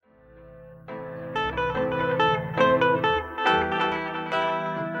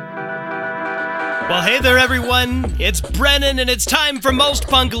Well, hey there, everyone. It's Brennan, and it's time for Most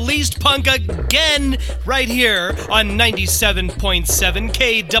Punk, Least Punk again, right here on 97.7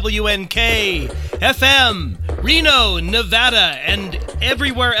 KWNK FM, Reno, Nevada, and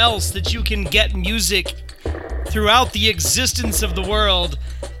everywhere else that you can get music throughout the existence of the world.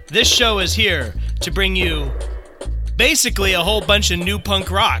 This show is here to bring you basically a whole bunch of new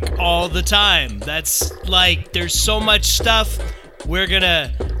punk rock all the time. That's like, there's so much stuff. We're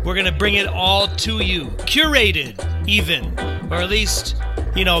gonna bring it all to you, curated even, or at least,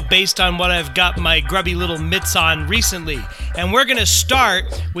 you know, based on what I've got my grubby little mitts on recently. And we're gonna start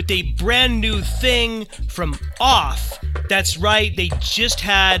with a brand new thing from Off. That's right, they just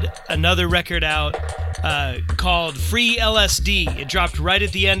had another record out called Free LSD. It dropped right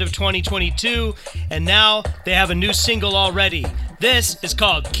at the end of 2022, and now they have a new single already. This is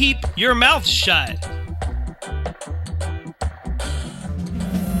called Keep Your Mouth Shut.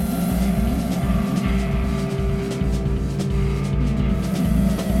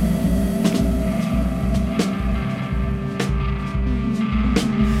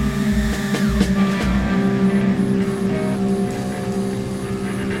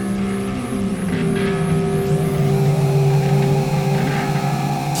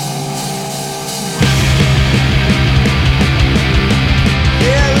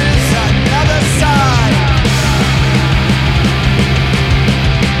 There is another side.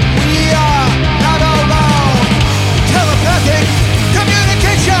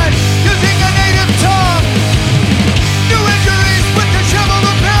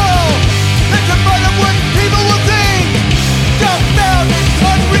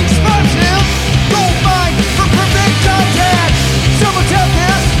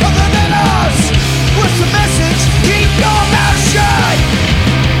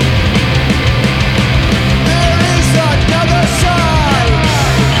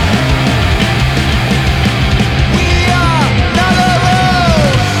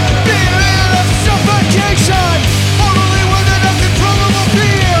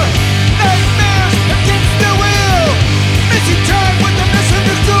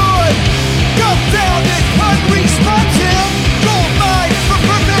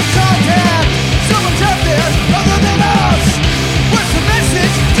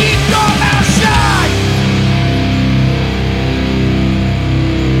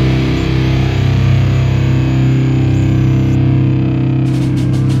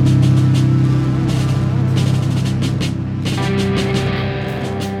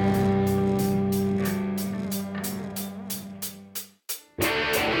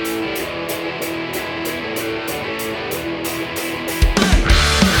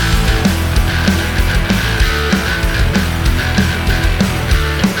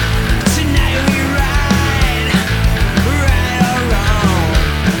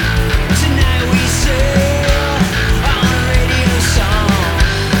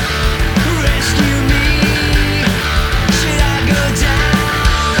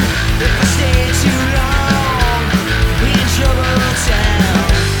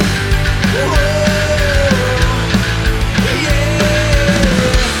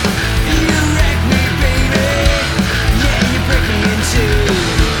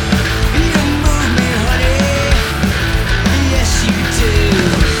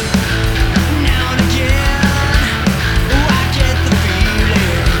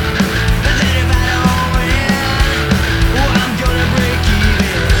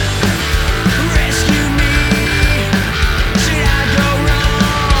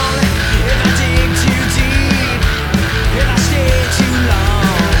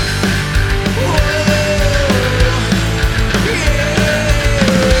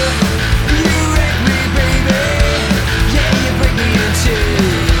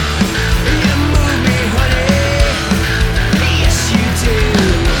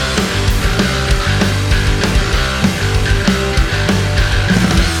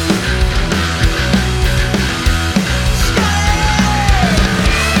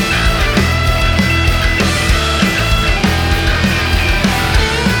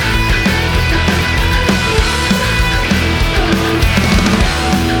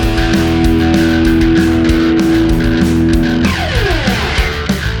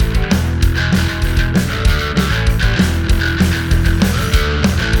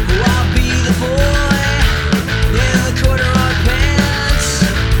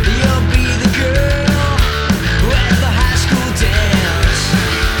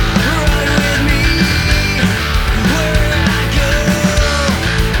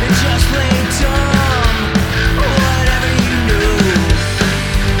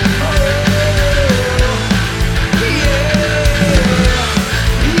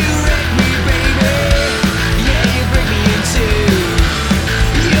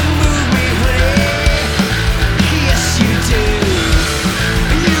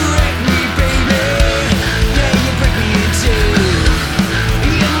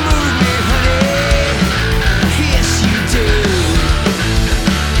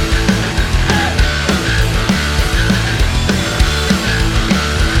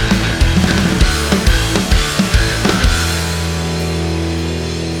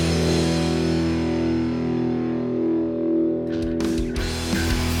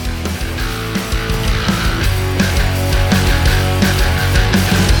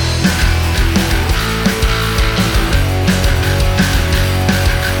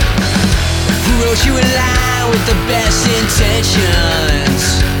 wrote you a line with the best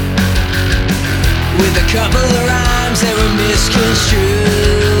intentions, with a couple of rhymes that were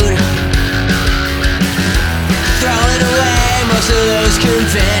misconstrued, throwing away most of those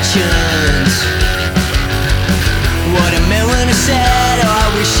conventions. What I meant when I said, oh,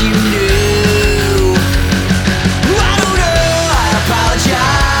 I wish you knew. I don't know, I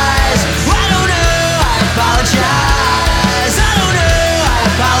apologize. I don't know, I apologize. I don't know, I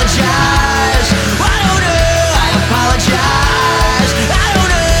apologize. I don't know, I apologize. I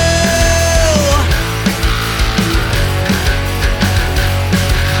don't know.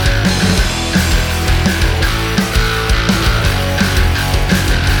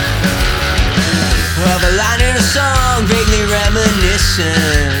 Of a line in a song, vaguely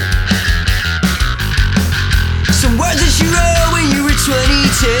reminiscent. Some words that you wrote when you were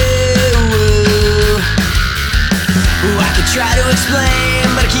 22. I could try to explain,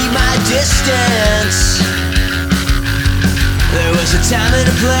 but I keep my distance. There was a time and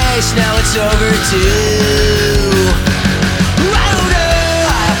a place, now it's overdue. I don't know,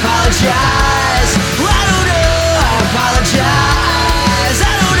 I apologize. I don't know, I apologize.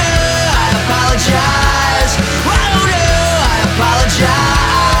 I don't know, I apologize. I don't know, I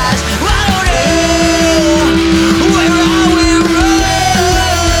apologize. I don't know, where are we wrong?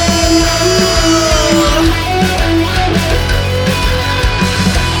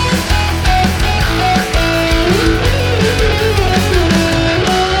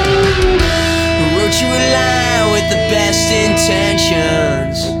 Wrote you a line with the best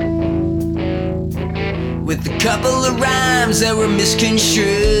intentions, with a couple of rhymes that were misconstrued.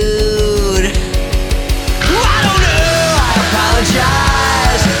 I don't know, I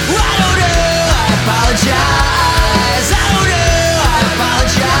apologize. I don't know, I apologize. I don't know, I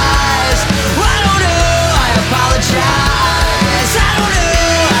apologize. I don't know, I apologize. I don't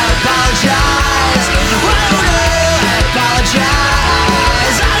know, I apologize. I don't know, I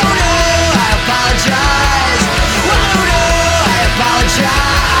apologize. I don't know, I apologize. I don't know, I apologize.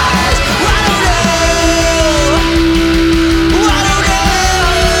 I don't know.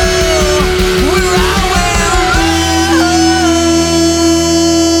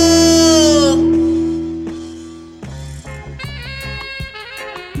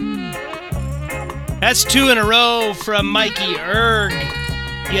 That's 2 in a row from Mikey Erg.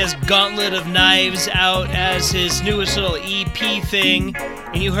 He has Gauntlet of Knives out as his newest little EP thing.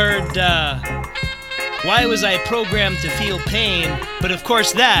 And you heard Why Was I Programmed to Feel Pain? But of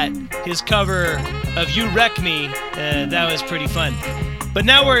course that, his cover of You Wreck Me, that was pretty fun. But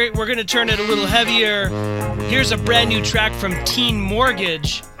now we're going to turn it a little heavier. Here's a brand new track from Teen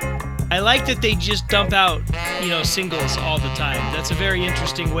Mortgage. I like that they just dump out, singles all the time. That's a very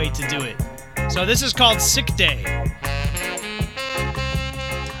interesting way to do it. So this is called Sick Day.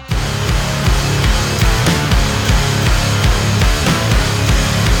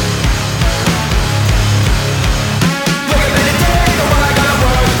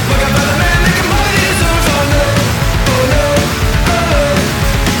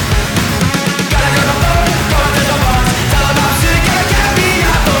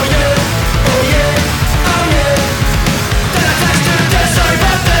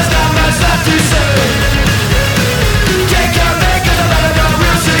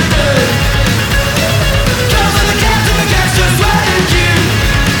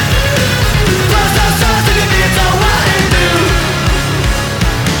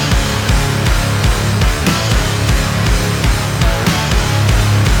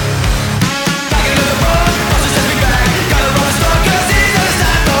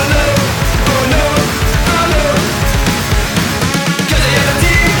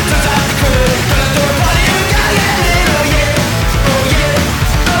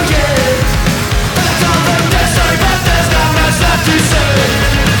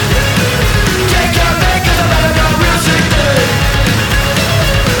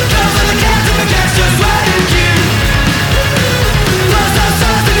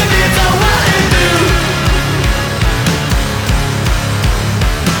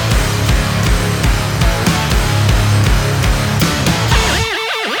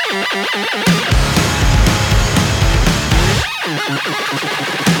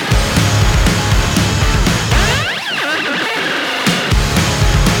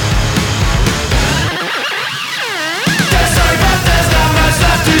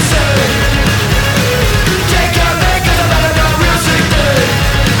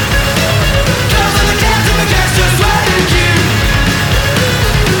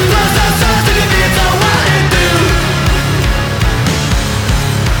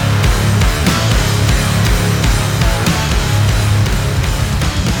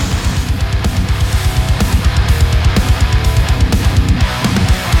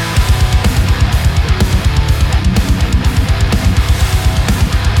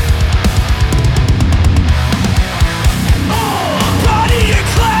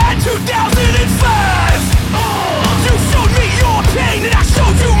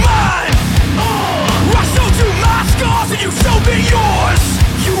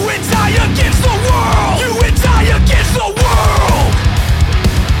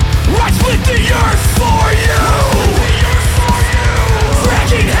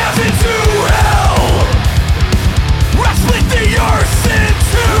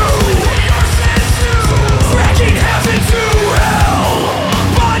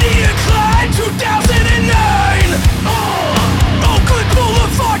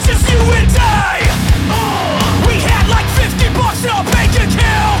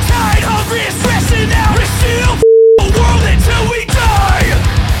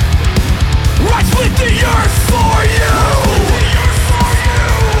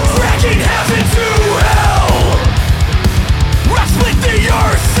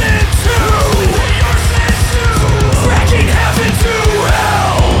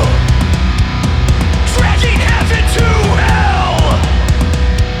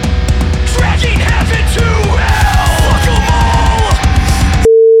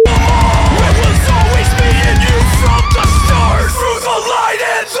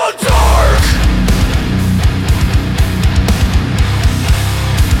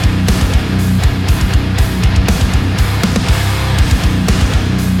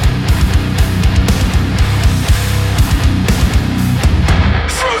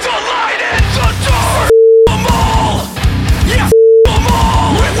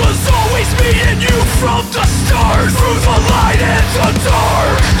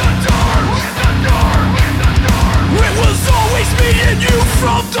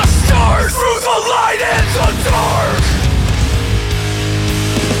 of the stars, through the light and the dark.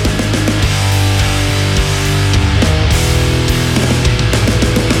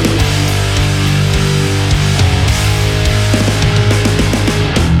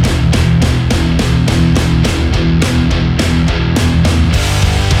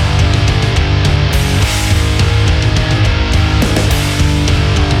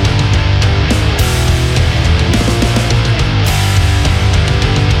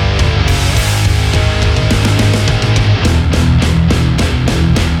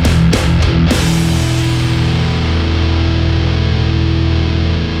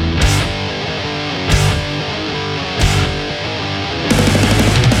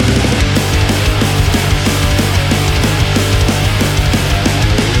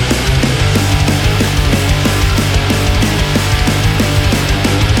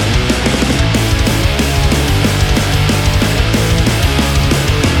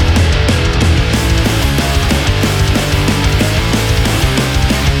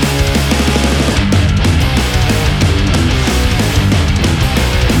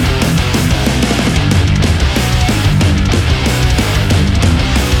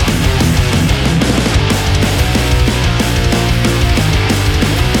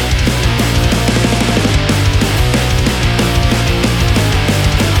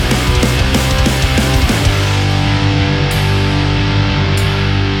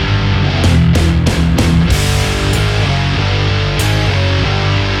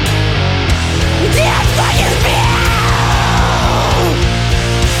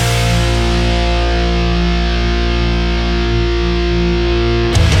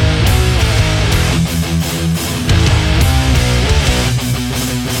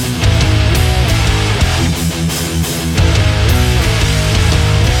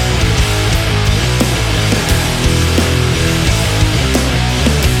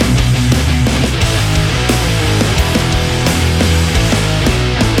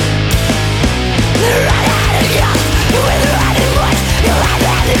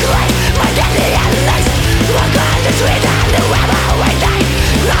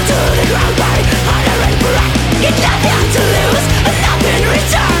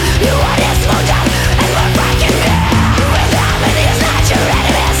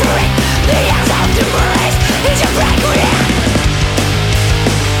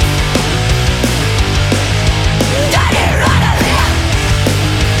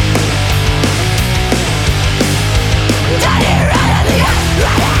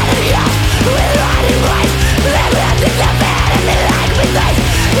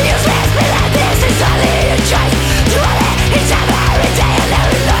 Useless, but this is only a choice to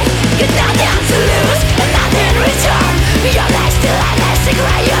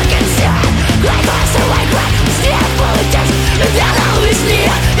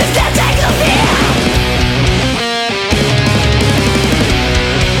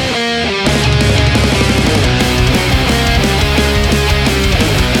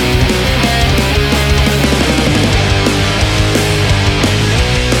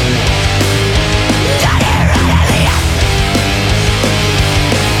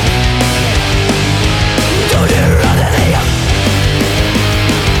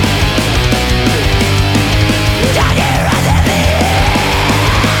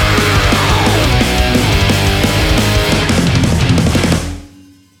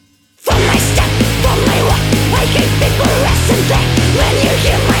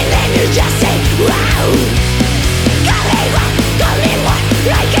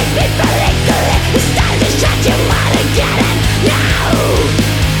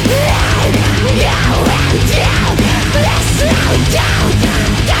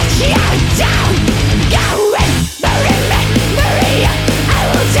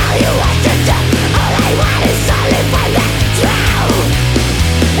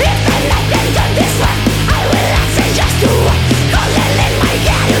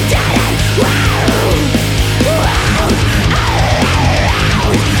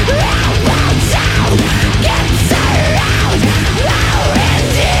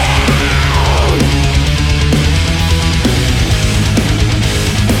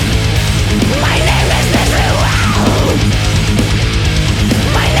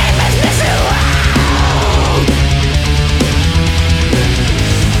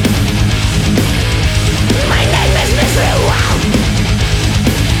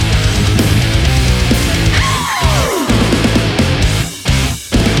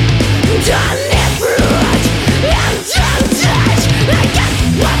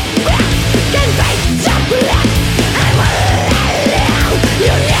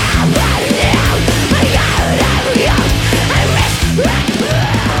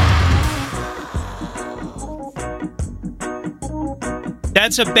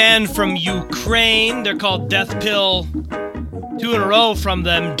That's a band from Ukraine. They're called Death Pill. 2 in a row from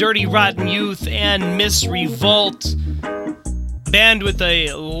them, Dirty Rotten Youth and Miss Revolt. Band with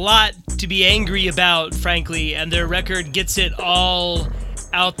a lot to be angry about, frankly, and their record gets it all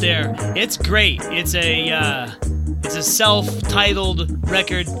out there. It's great. It's a self-titled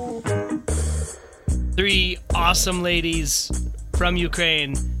record. 3 awesome ladies from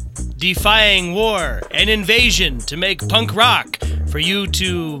Ukraine defying war and invasion to make punk rock for you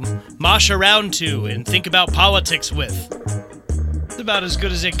to mosh around to and think about politics with. It's about as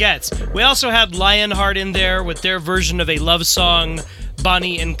good as it gets. We also had Lionheart in there with their version of a love song,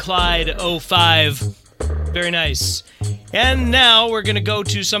 Bonnie and Clyde 05. Very nice. And now we're going to go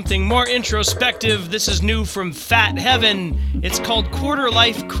to something more introspective. This is new from Fat Heaven. It's called Quarter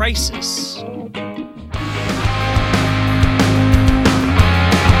Life Crisis.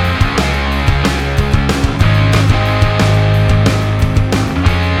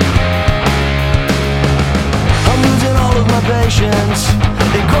 Patience,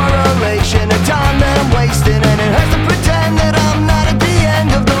 in correlation to time that I'm wasting, and it hurts to pretend that I'm not at the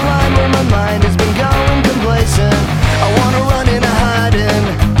end of the line where my mind has been going complacent. I wanna run into hiding,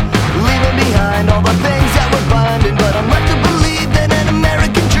 leaving behind all the things that were binding, but I'm left to believe that an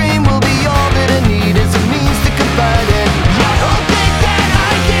American dream will be all that I need as a means to confide in. I don't think that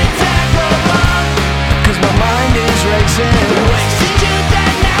I can tackle along, 'cause my mind is racing. Wasting youth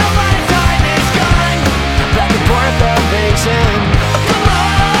that now my time is gone. Back and forth I'm pacing. Come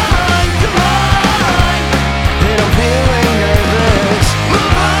on, come on. And I'm feeling nervous.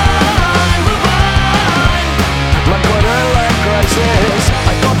 Move on, move on. My quarter life crisis.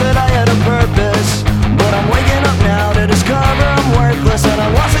 I thought that I had a purpose, but I'm waking up now to discover I'm worthless. And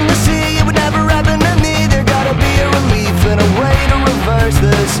I'm lost in the sea, it would never happen to me. There gotta be a relief and a way to reverse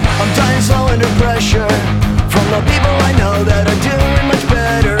this. I'm dying slow under pressure from the people I know that are doing much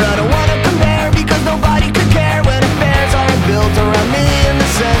better. I don't wanna compare because nobody could care when affairs aren't built around me in the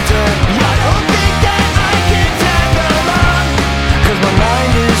center. I don't think that I can tag along, 'cause my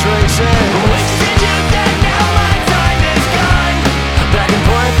mind is racing. Wasted youth that now my time is gone. Back and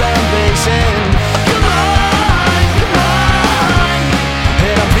forth I'm pacing. Come on, come on.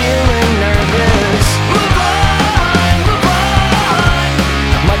 And I'm feeling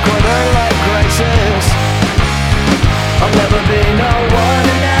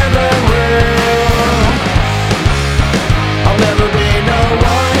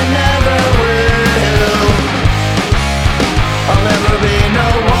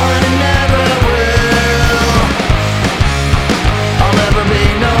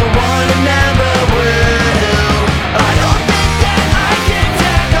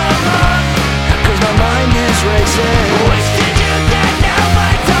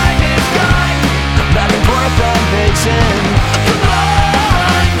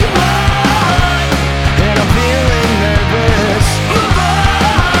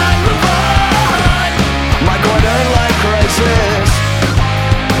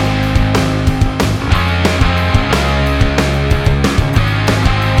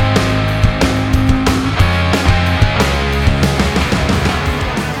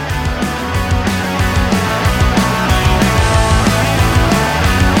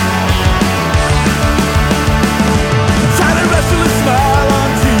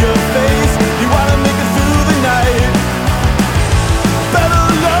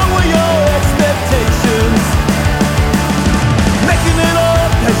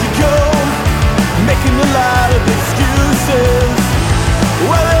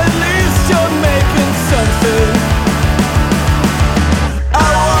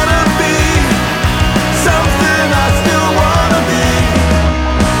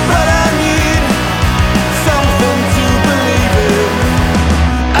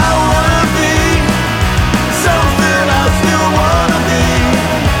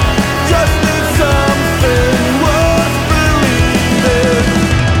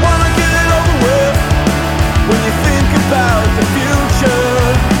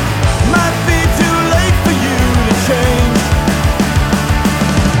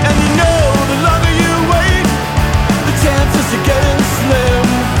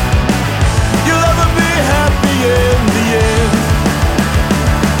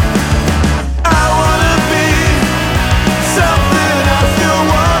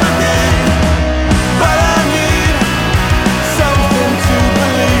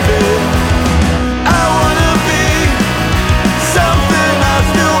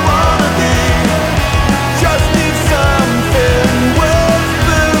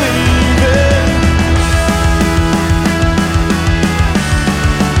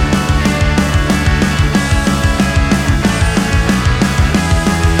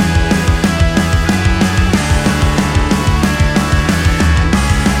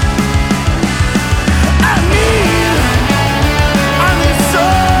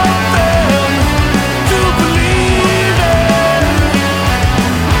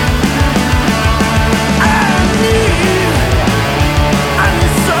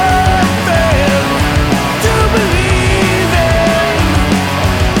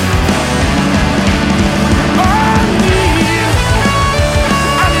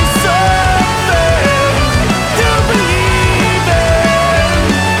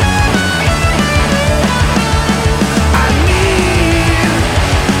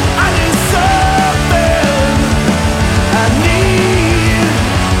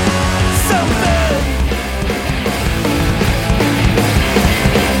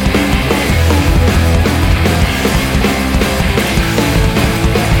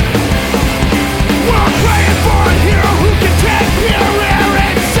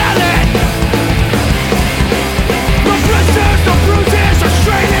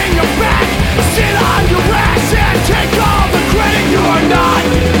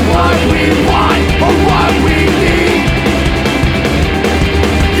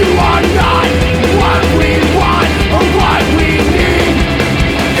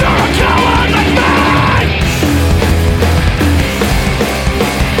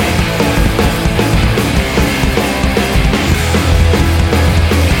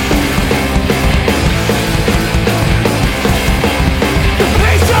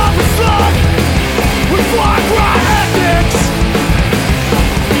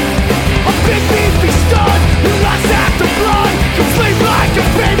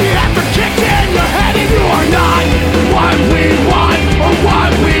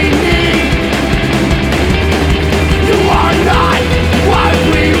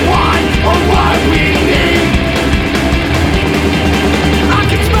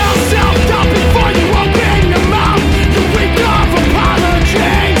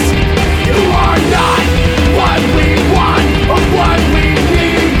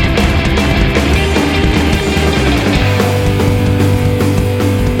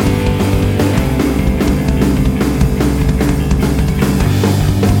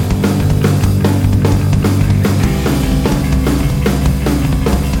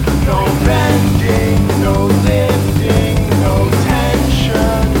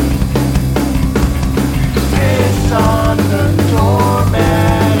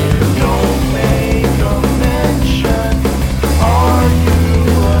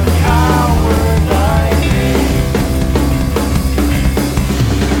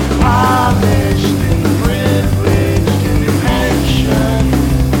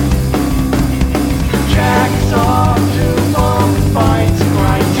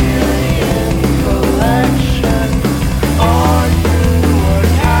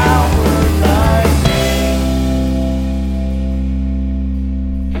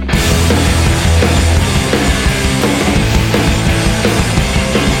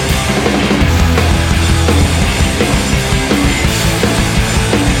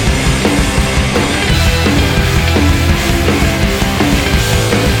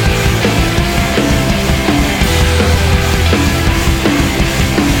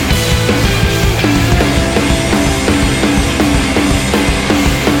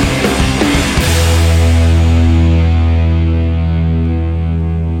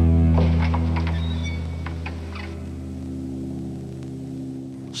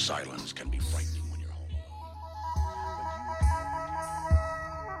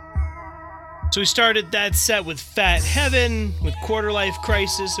So we started that set with Fat Heaven, with Quarter Life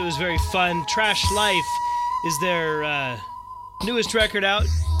Crisis. It was very fun. Trash Life is their newest record out.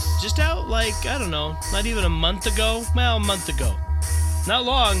 Just out like, I don't know, not even a month ago. Well, a month ago. Not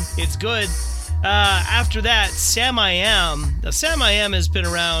long. It's good. After that, Sam I Am. Now, Sam I Am has been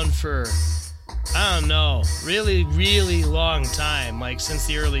around for, I don't know, really, really long time, like since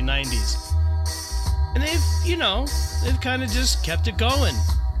the early 90s. And they've kind of just kept it going.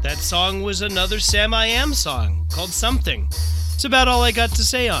 That song was another Sam I Am song called Something. It's about all I got to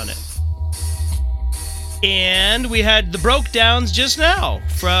say on it. And we had the Broke Downs just now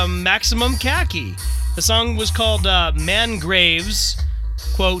from Maximum Khaki. The song was called Man Graves,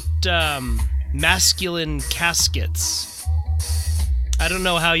 quote, masculine caskets. I don't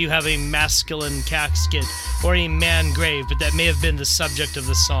know how you have a masculine casket or a man grave, but that may have been the subject of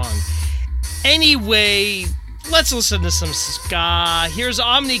the song. Anyway, let's listen to some ska. Here's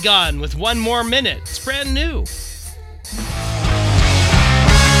Omnigon with One More Minute. It's brand new.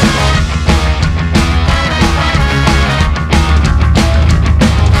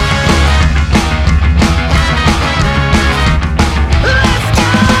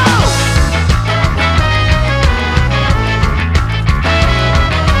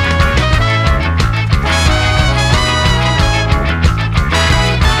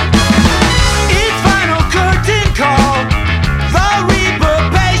 The Reaper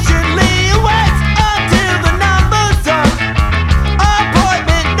patiently waits until the night.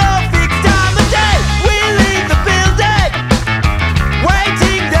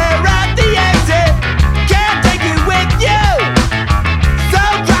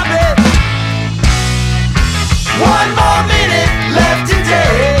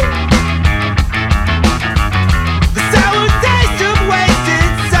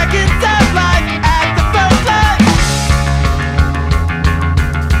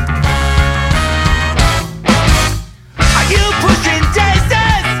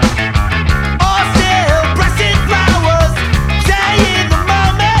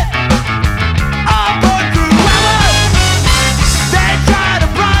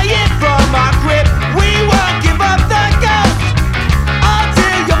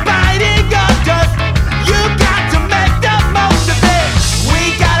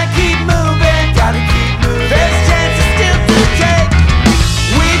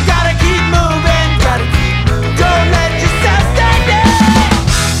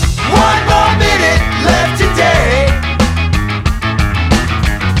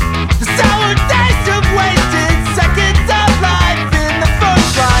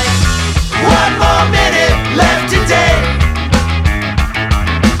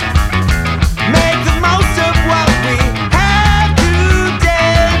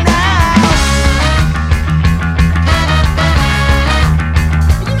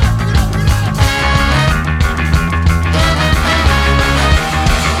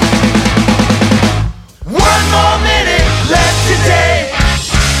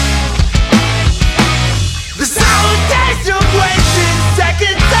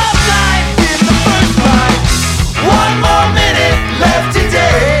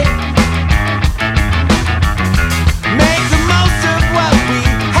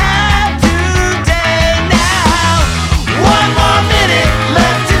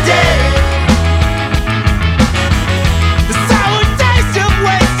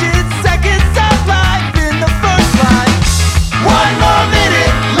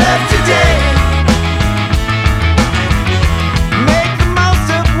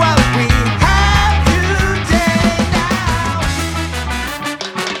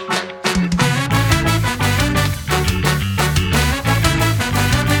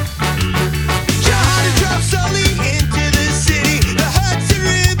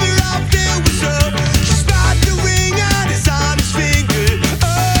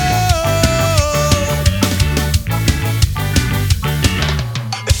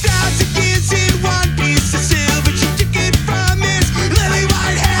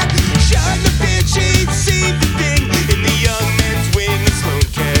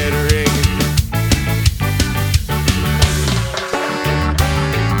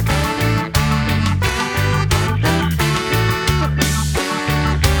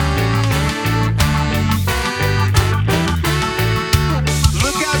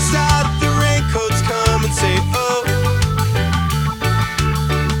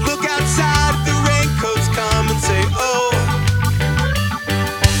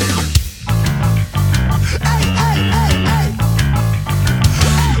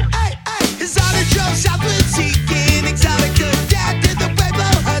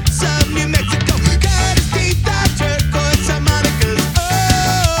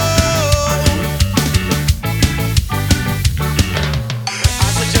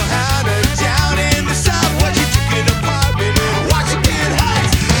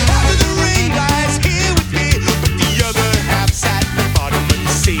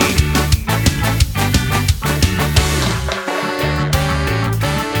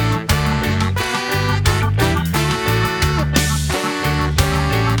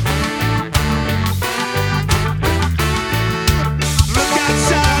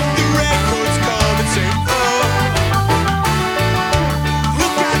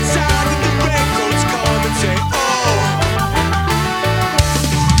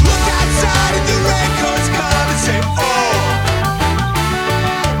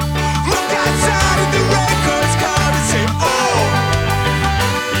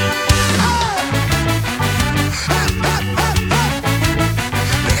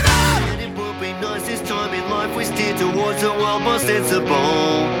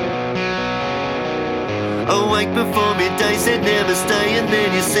 flexible. Awake before midday, said never stay, and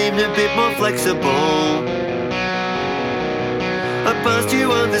then you seemed a bit more flexible. I passed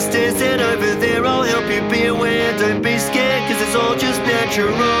you on the stairs, said over there I'll help you, be aware, don't be scared, cause it's all just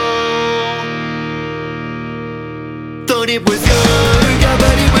natural. Thought it was yoga,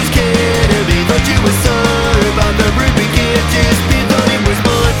 but it was ketamine. Thought you were sober, the room began to spin. Thought it was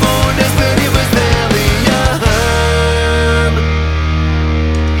mindfulness, but it was Valium.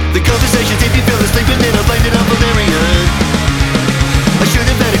 The conversations if you fell asleep, and then I blamed it on Valerian. I should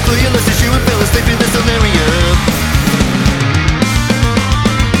have had a clue, you listened to you and fell asleep in the solarium.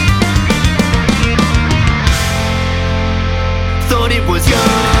 Thought it was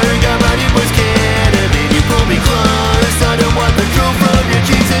yoga, but it was ketamine. You pulled me close, I don't want the drool from your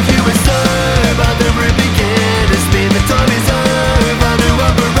cheeks. And you were sober, the room began to spin. The time is over to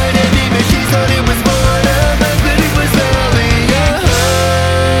operate any machines. Thought it was water, but it was Valium.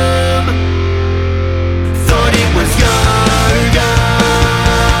 Thought it was yoga,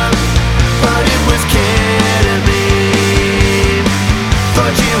 but it was ketamine.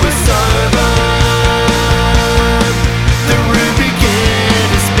 Thought you were sober.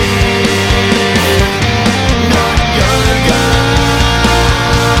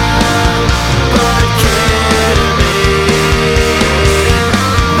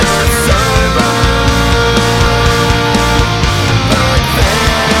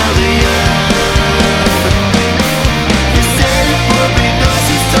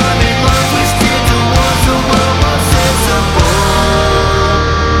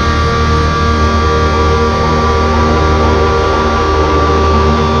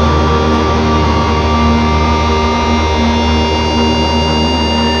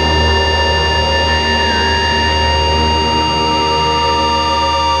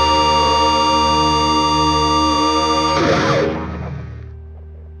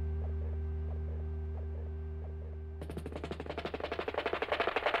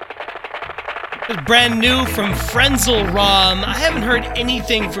 Brand new from Frenzel Rom. I haven't heard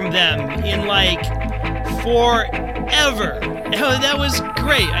anything from them in like forever. Oh, that was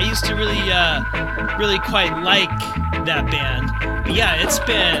great. I used to really quite like that band. But yeah, it's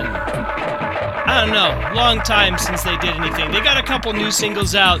been, I don't know, long time since they did anything. They got a couple new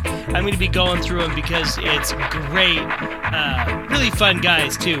singles out. I'm going to be going through them because it's great. Really fun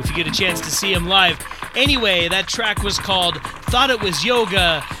guys too, if you get a chance to see them live. Anyway, that track was called Thought It Was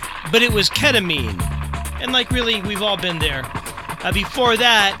Yoga, but it was ketamine. And like really, we've all been there. Before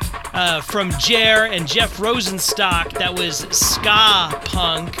that, from Jer and Jeff Rosenstock, that was ska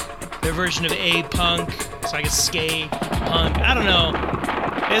punk, their version of A-punk, so I guess ska punk, I don't know.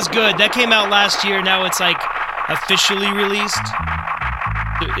 It's good. That came out last year, now it's like officially released.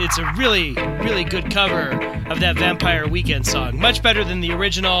 It's a really, really good cover of that Vampire Weekend song. Much better than the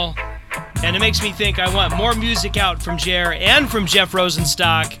original. And it makes me think I want more music out from Jer and from Jeff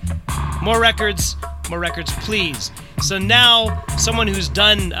Rosenstock. More records, please. So now, someone who's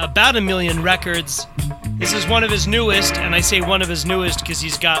done about 1 million records. This is one of his newest, and I say one of his newest because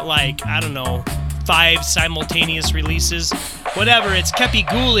he's got like, I don't know, 5 simultaneous releases. Whatever, it's Kepi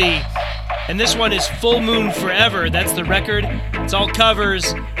Ghoulie, and this one is Full Moon Forever. That's the record. It's all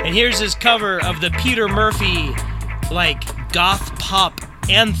covers, and here's his cover of the Peter Murphy, like, goth pop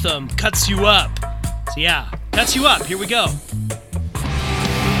anthem, Cuts You Up. So yeah, Cuts You Up, here we go.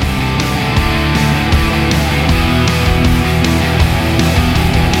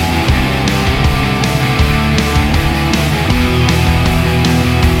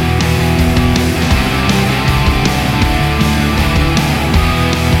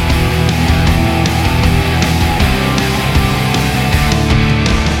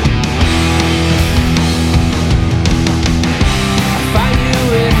 Find you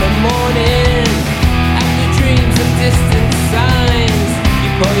in the morning after dreams of distant sight.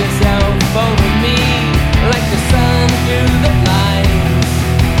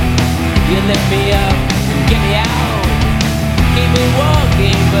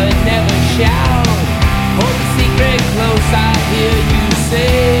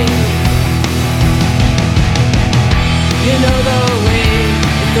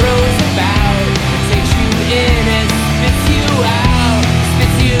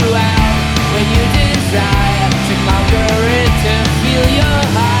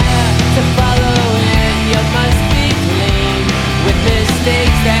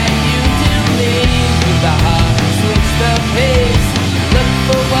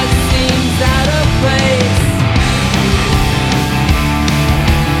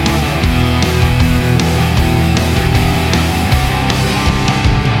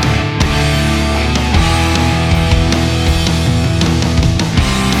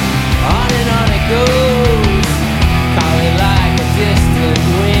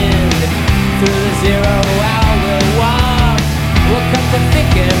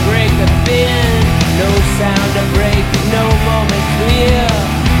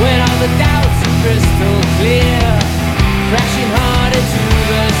 the doubts are crystal clear, crashing hard into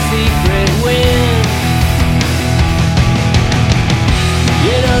the secret wind.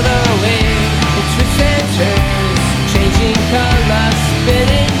 You know the way it twists and turns, changing colors,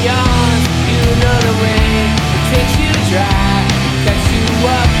 spinning yarns. You know the way it takes you dry, cuts you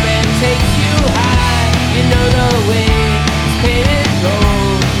up and takes you high. You know the way it's painted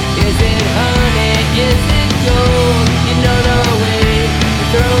gold. Is it honey? Is it gold? You know the way it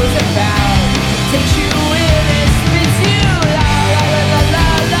throws about, takes you in and spins you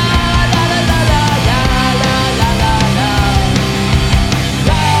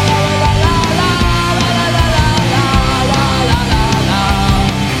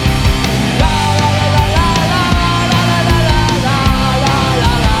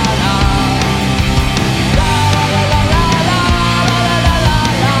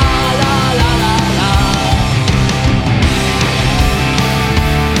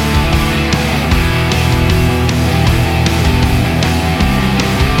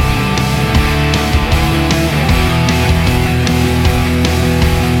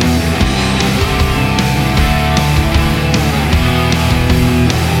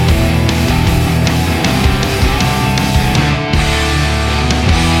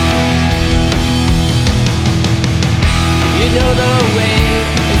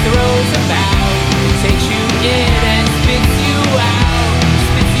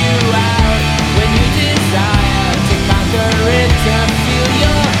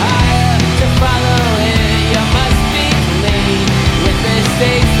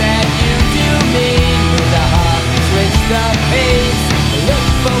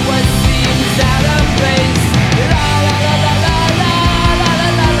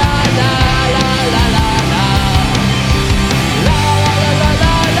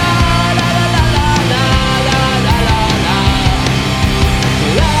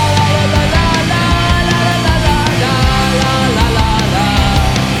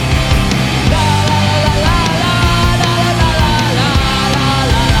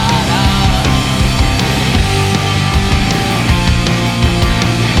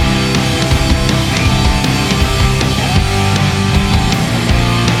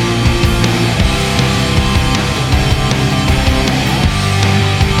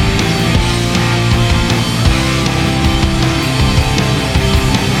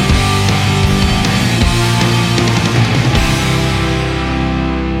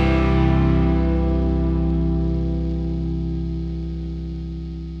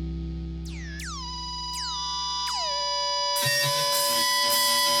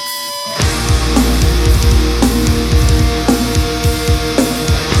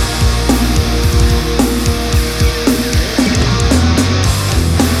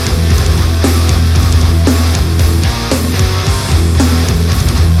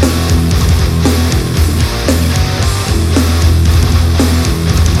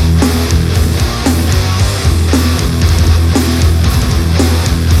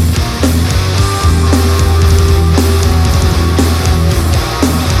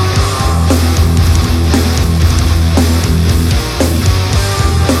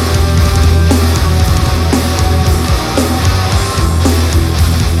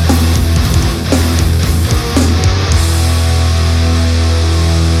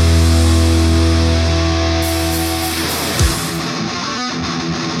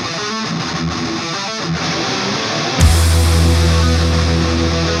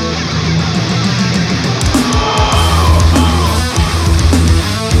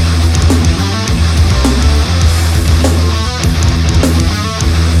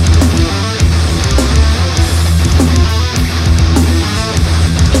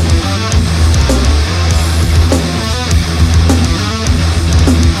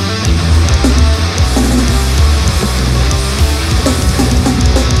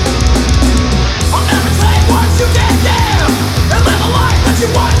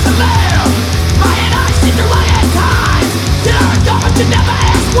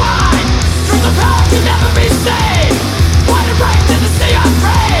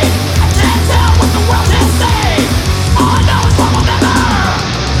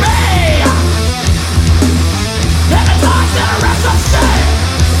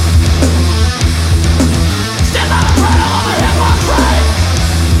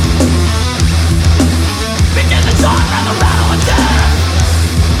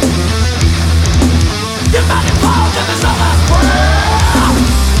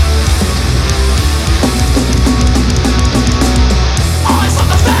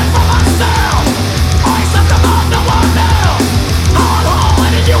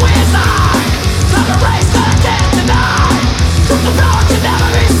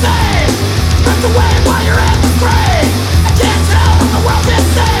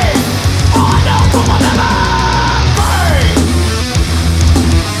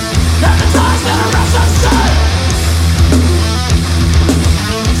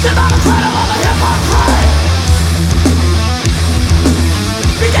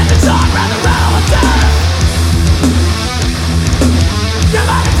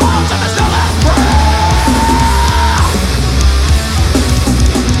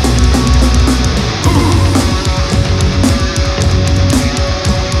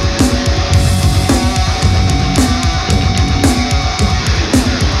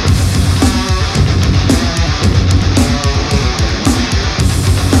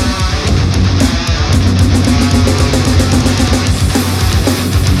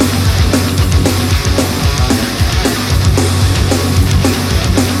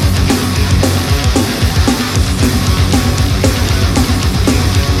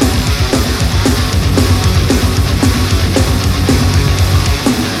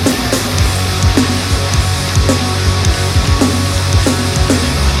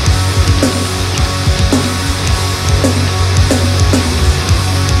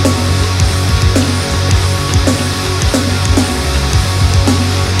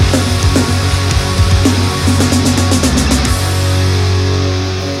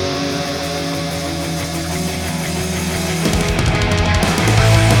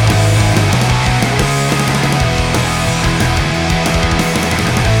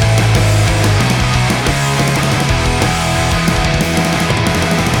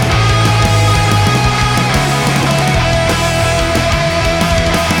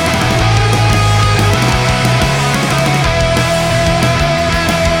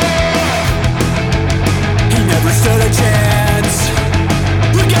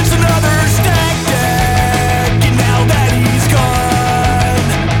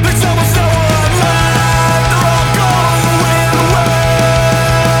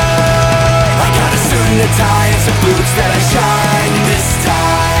boots that I shine this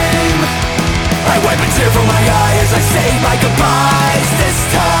time. I wipe a tear from my eye as I say my goodbyes this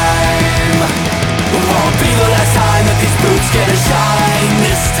time. Won't be the last time that these boots get a shine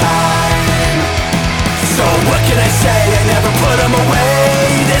this time. So what can I say? I never put them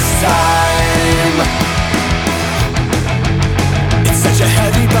away this time. It's such a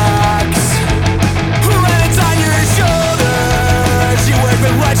heavy box when it's on your shoulders. You work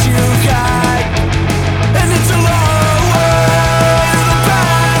with what you got, and it's a long way to the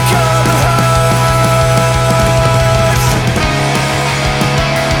back of the hearse.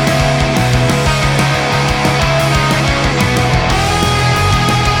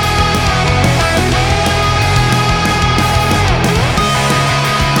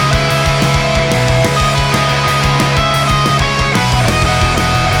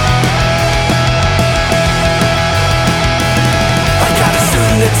 I got a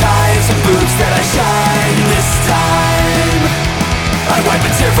suit and a tie and some boots that I shine this time. I wipe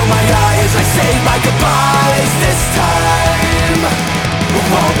a tear from my eye as I say my goodbyes this time.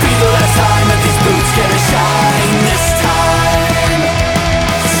 Won't be the last time that these boots get a shine this time.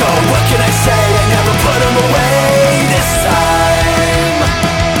 So what can I say? I never put them away this time.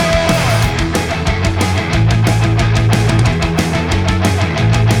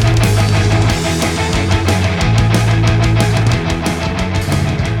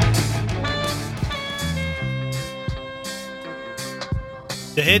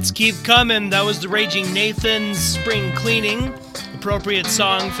 The hits keep coming. That was the Raging Nathan's Spring Cleaning. Appropriate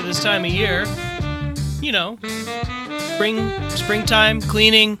song for this time of year. You know, springtime,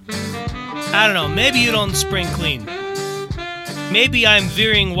 cleaning. I don't know, maybe you don't spring clean. Maybe I'm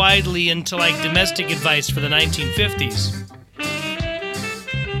veering widely into like domestic advice for the 1950s.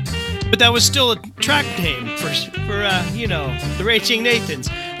 But that was still a track name for the Raging Nathans.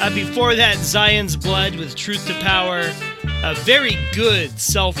 Before that, Zion's Blood with Truth to Power. A very good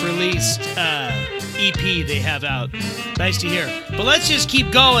self-released EP they have out. Nice to hear. But let's just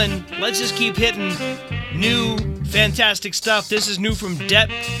keep going. Let's just keep hitting new, fantastic stuff. This is new from Debt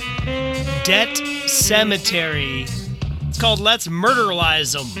Cemetery. It's called Let's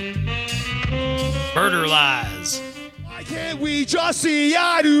Murderlize 'Em. Murderlize. Why can't we just see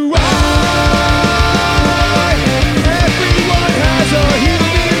eye to eye? Everyone has a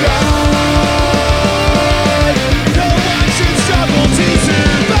human right. No one should struggle to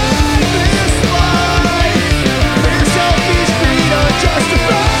survive this life. Their selfish greed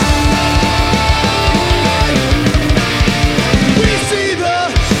unjustified. We see the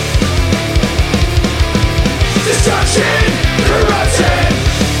destruction, corruption,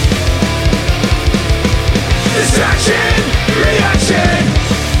 distraction, reaction,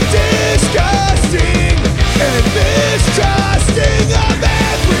 disgusting and mistrusting of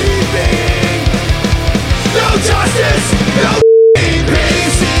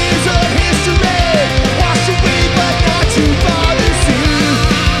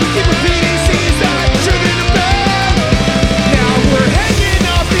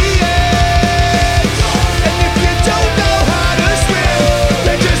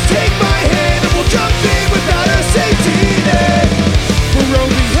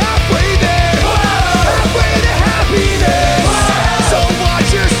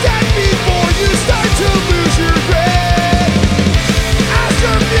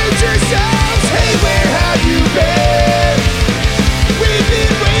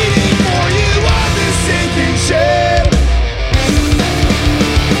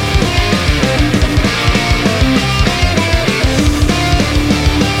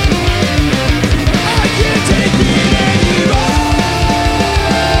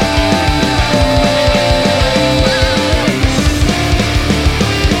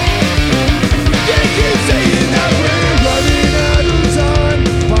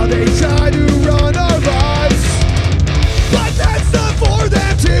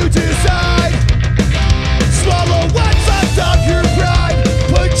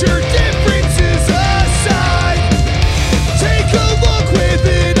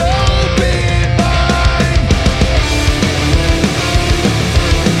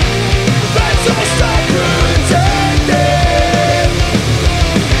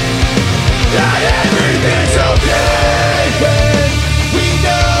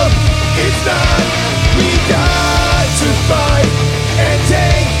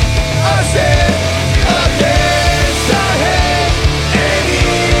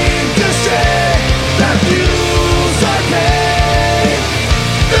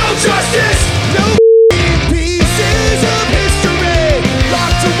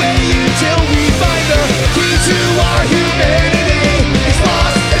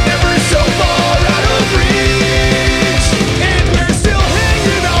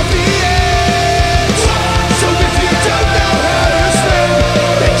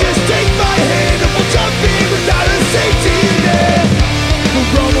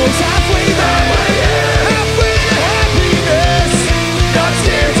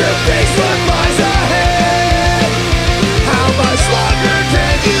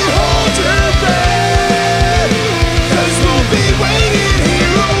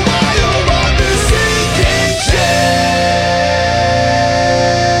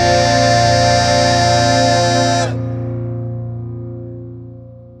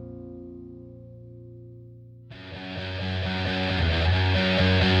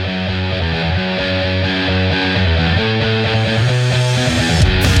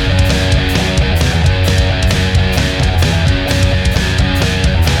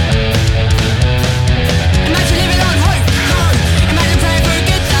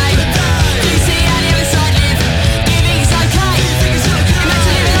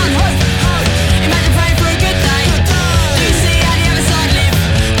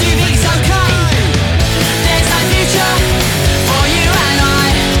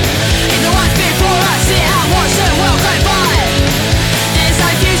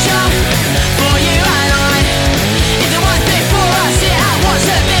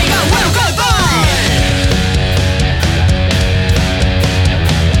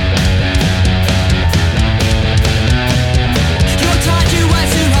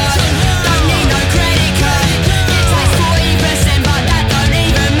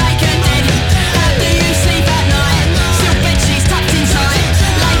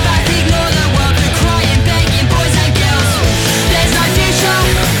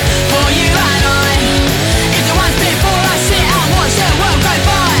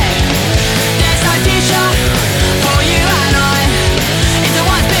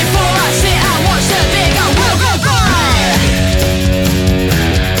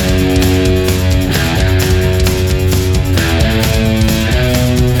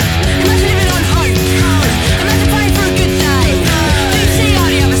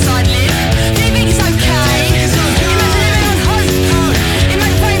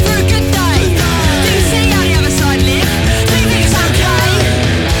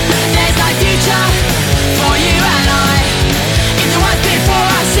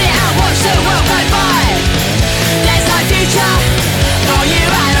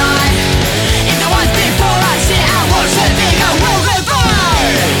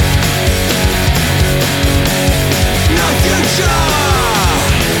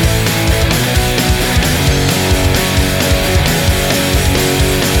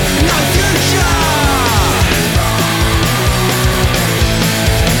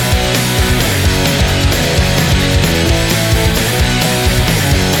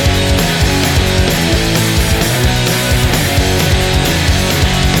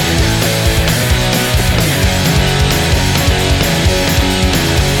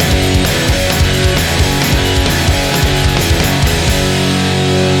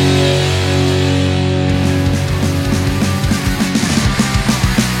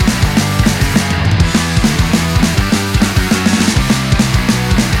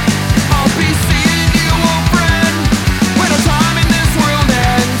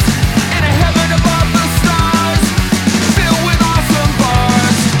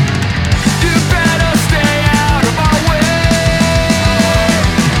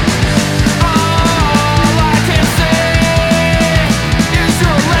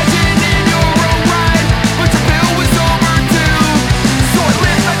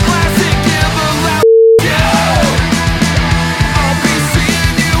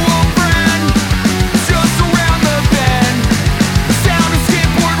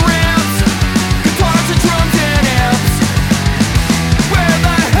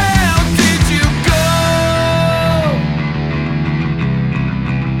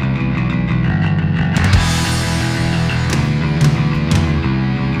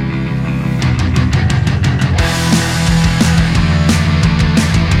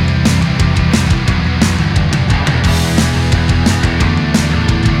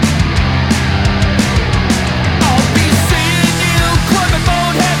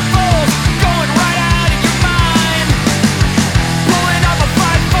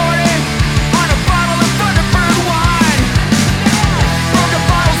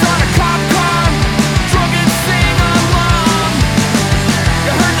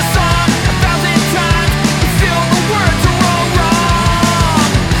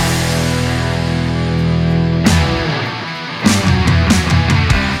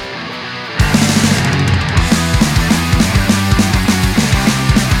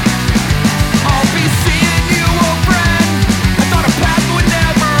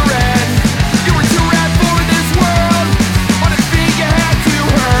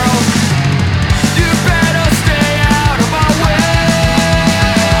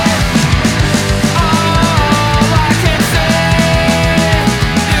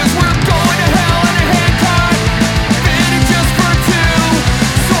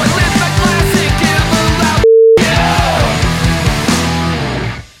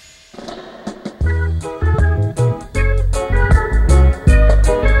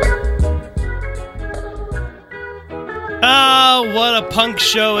punk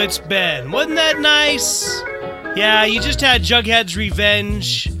show it's been. Wasn't that nice? Yeah, you just had Jughead's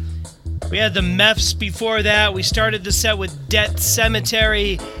Revenge. We had the Meths before that. We started the set with Debt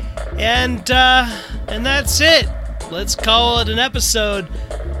Cemetery. And that's it. Let's call it an episode.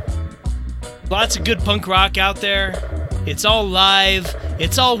 Lots of good punk rock out there. It's all live.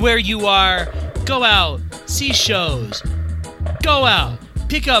 It's all where you are. Go out. See shows. Go out.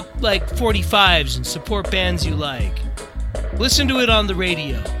 Pick up like 45s and support bands you like. Listen to it on the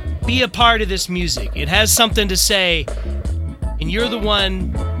radio. Be a part of this music. It has something to say, and you're the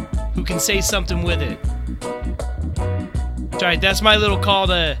one who can say something with it. Alright, that's my little call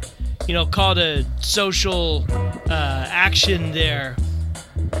to social action there.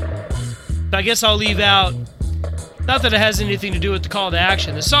 But I guess I'll leave out, not that it has anything to do with the call to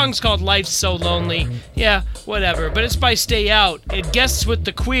action. The song's called Life's So Lonely. Yeah, whatever. But it's by Stay Out. It guests with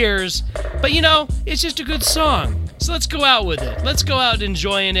the Queers. But it's just a good song. So let's go out with it. Let's go out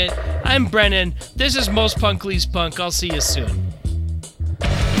enjoying it. I'm Brennan. This is Most Punk Least Punk. I'll see you soon.